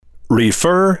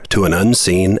Refer to an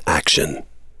unseen action.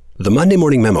 The Monday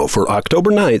Morning Memo for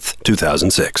October 9th,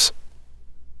 2006.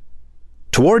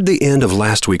 Toward the end of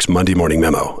last week's Monday Morning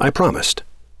Memo, I promised.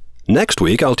 Next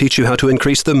week, I'll teach you how to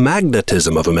increase the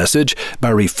magnetism of a message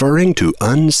by referring to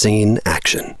unseen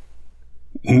action.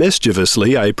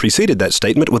 Mischievously, I preceded that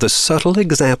statement with a subtle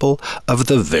example of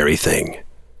the very thing.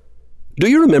 Do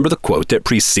you remember the quote that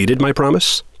preceded my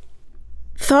promise?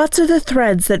 Thoughts are the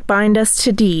threads that bind us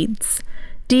to deeds.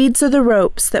 Deeds are the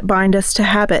ropes that bind us to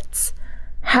habits.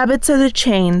 Habits are the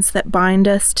chains that bind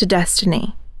us to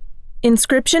destiny.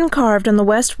 Inscription carved on the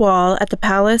west wall at the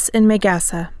palace in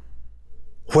Megassa.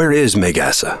 Where is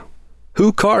Megassa?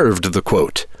 Who carved the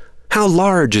quote? How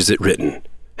large is it written?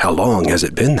 How long has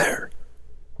it been there?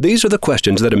 These are the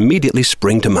questions that immediately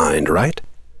spring to mind, right?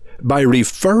 By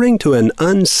referring to an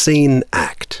unseen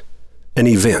act, an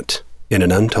event in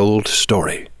an untold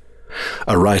story,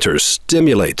 a writer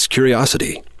stimulates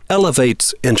curiosity,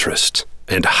 elevates interest,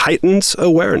 and heightens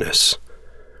awareness.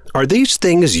 Are these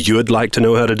things you'd like to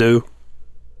know how to do?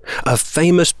 A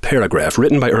famous paragraph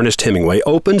written by Ernest Hemingway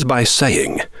opens by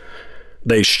saying,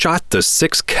 "They shot the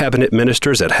 6 cabinet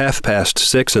ministers at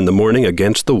 6:30 in the morning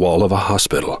against the wall of a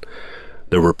hospital.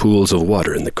 There were pools of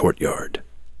water in the courtyard."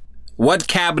 What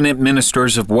cabinet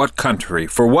ministers of what country,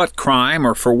 for what crime,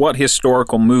 or for what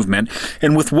historical movement,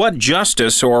 and with what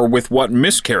justice or with what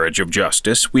miscarriage of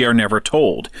justice, we are never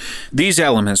told. These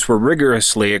elements were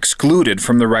rigorously excluded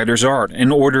from the writer's art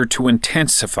in order to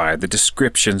intensify the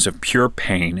descriptions of pure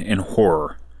pain and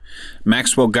horror.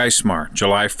 Maxwell Geismar,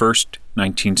 July 1st,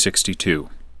 1962.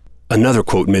 Another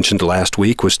quote mentioned last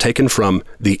week was taken from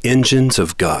The Engines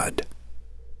of God.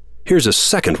 Here's a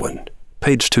second one,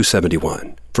 page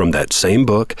 271, from that same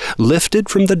book, lifted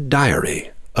from the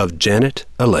diary of Janet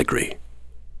Allegri.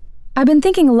 I've been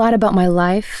thinking a lot about my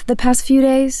life the past few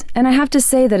days, and I have to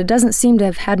say that it doesn't seem to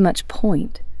have had much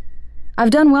point.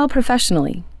 I've done well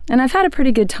professionally, and I've had a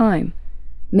pretty good time.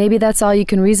 Maybe that's all you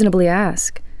can reasonably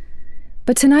ask.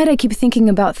 But tonight I keep thinking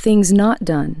about things not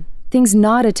done, things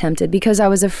not attempted because I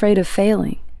was afraid of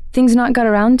failing, things not got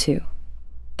around to.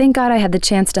 Thank God I had the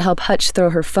chance to help Hutch throw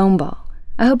her foam ball.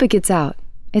 I hope it gets out.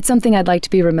 It's something I'd like to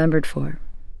be remembered for.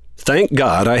 Thank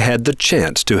God I had the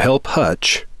chance to help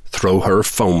Hutch throw her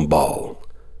foam ball.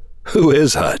 Who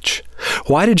is Hutch?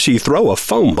 Why did she throw a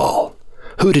foam ball?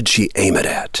 Who did she aim it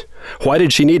at? Why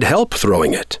did she need help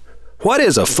throwing it? What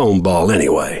is a foam ball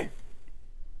anyway?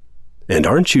 And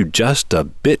aren't you just a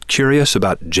bit curious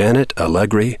about Janet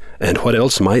Allegri and what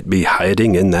else might be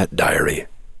hiding in that diary?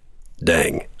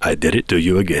 Dang, I did it to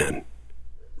you again.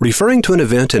 Referring to an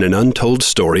event in an untold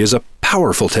story is a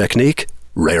powerful technique,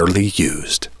 rarely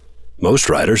used. Most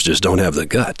writers just don't have the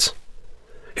guts.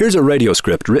 Here's a radio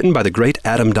script written by the great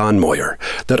Adam Don Moyer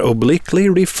that obliquely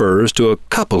refers to a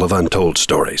couple of untold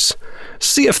stories.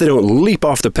 See if they don't leap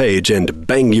off the page and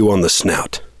bang you on the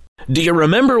snout. Do you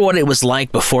remember what it was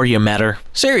like before you met her?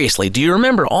 Seriously, do you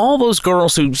remember all those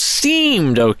girls who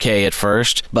seemed okay at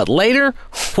first, but later,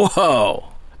 whoa!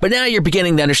 But now you're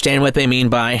beginning to understand what they mean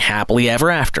by happily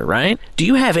ever after, right? Do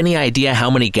you have any idea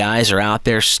how many guys are out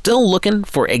there still looking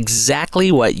for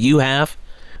exactly what you have?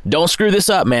 Don't screw this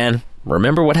up, man.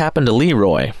 Remember what happened to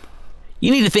Leroy.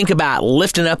 You need to think about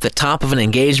lifting up the top of an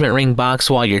engagement ring box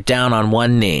while you're down on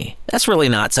one knee. That's really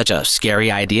not such a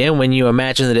scary idea when you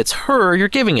imagine that it's her you're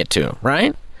giving it to,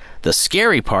 right? The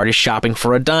scary part is shopping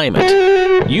for a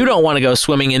diamond. You don't want to go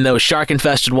swimming in those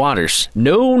shark-infested waters.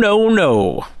 No, no,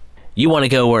 no. You want to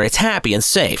go where it's happy and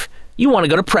safe. You want to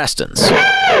go to Preston's.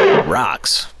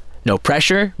 Rocks. No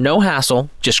pressure, no hassle,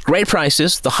 just great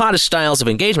prices, the hottest styles of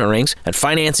engagement rings, and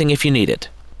financing if you need it.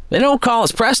 They don't call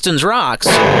us Preston's Rocks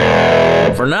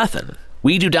for nothing.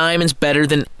 We do diamonds better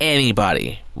than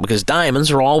anybody, because diamonds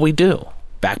are all we do.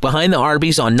 Back behind the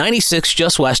Arby's on 96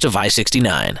 just west of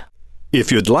I-69.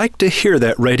 If you'd like to hear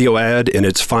that radio ad in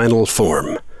its final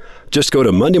form, just go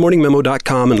to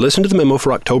MondayMorningMemo.com and listen to the memo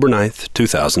for October 9th,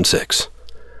 2006.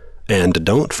 And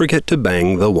don't forget to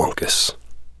bang the Wonkus.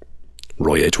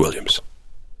 Roy H. Williams.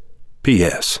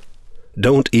 P.S.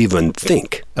 Don't even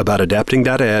think about adapting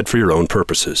that ad for your own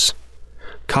purposes.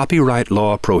 Copyright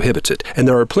law prohibits it, and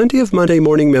there are plenty of Monday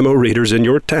Morning Memo readers in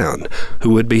your town who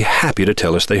would be happy to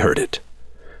tell us they heard it.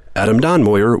 Adam Don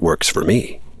Moyer works for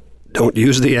me. Don't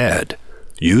use the ad.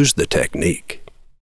 Use the technique.